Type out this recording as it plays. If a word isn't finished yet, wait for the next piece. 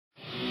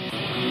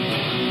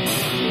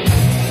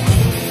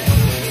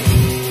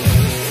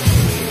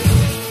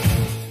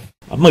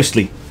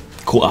mostly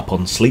caught up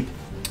on sleep,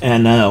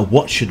 and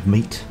what should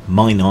meet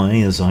mine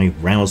eye as I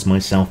rouse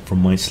myself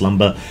from my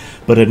slumber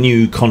but a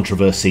new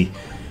controversy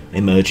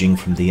emerging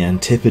from the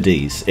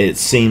Antipodes. It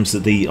seems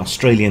that the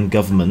Australian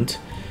government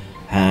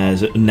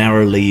has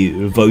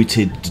narrowly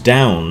voted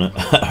down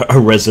a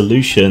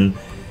resolution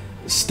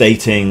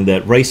stating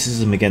that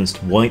racism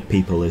against white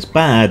people is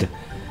bad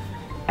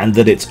and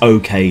that it's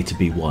okay to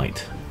be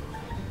white.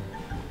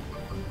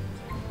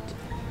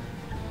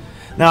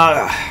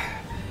 Now,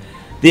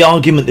 the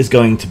argument is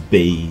going to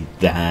be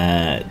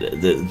that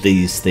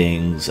these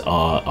things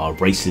are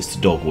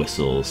racist dog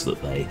whistles,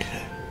 that they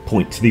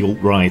point to the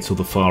alt-right or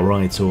the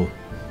far-right or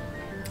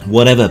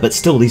whatever, but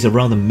still these are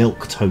rather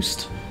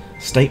milquetoast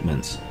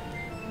statements.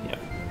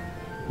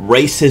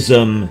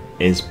 Racism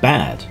is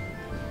bad.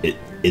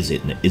 Is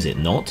it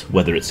not?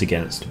 Whether it's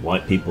against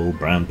white people,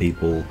 brown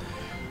people,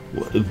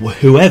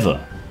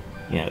 whoever.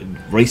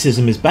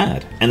 Racism is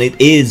bad. And it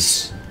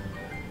is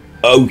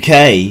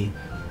okay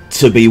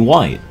to be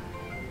white.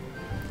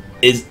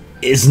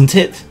 Isn't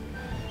it?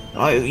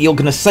 You're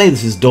going to say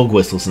this is dog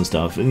whistles and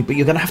stuff, but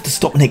you're going to have to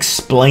stop and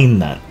explain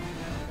that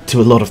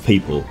to a lot of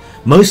people.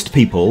 Most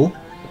people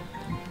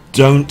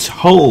don't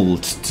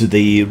hold to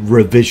the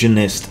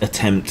revisionist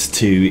attempt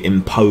to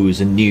impose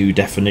a new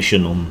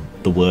definition on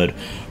the word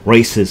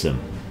racism.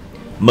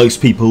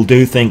 Most people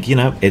do think,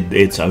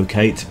 it's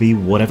okay to be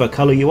whatever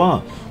colour you are.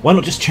 Why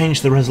not just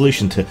change the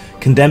resolution to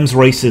condemns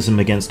racism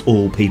against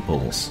all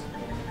peoples?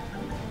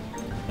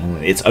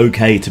 It's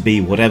okay to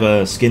be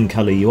whatever skin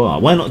colour you are.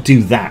 Why not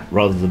do that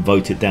rather than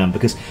vote it down?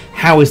 Because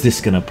how is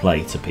this going to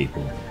play to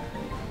people?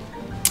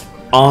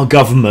 Our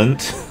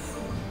government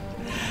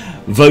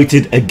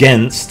voted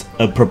against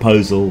a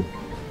proposal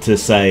to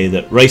say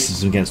that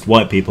racism against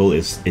white people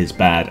is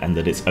bad and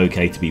that it's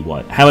okay to be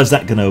white. How is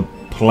that going to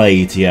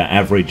play to your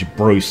average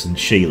Bruce and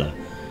Sheila?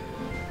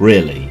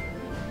 Really?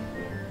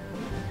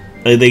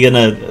 Are they going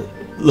to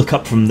look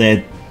up from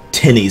their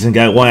tinnies and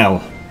go,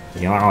 well,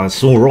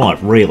 it's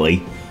alright,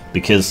 really?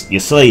 Because, you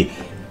see,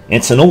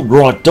 it's an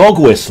alt-right dog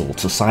whistle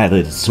to say that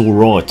it's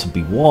alright to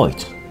be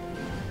white.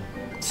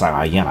 So,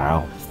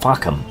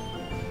 fuck them.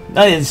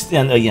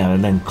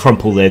 And then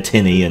crumple their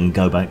tinny and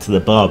go back to the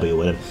Barbie or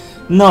whatever.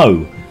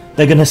 No,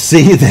 they're going to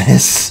see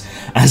this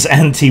as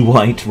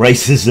anti-white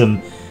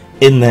racism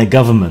in their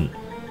government.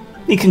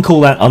 You can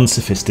call that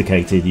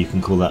unsophisticated, you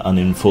can call that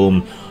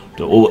uninformed,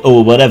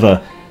 or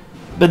whatever.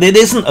 But it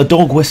isn't a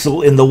dog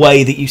whistle in the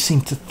way that you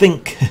seem to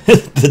think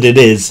that it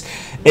is.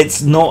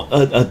 It's not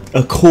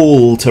a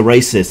call to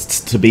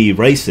racists to be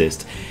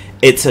racist.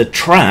 It's a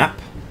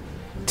trap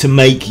to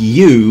make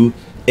you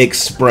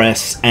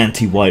express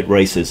anti-white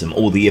racism,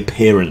 or the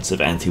appearance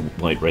of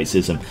anti-white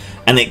racism,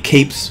 and it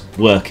keeps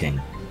working.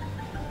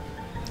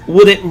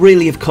 Would it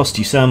really have cost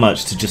you so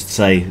much to just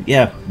say,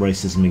 yeah,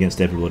 racism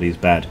against everybody is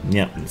bad,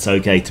 yeah, it's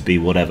okay to be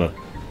whatever?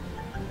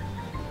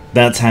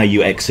 That's how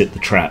you exit the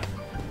trap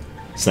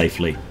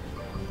safely.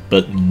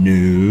 But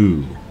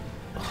no.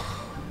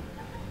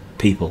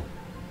 People.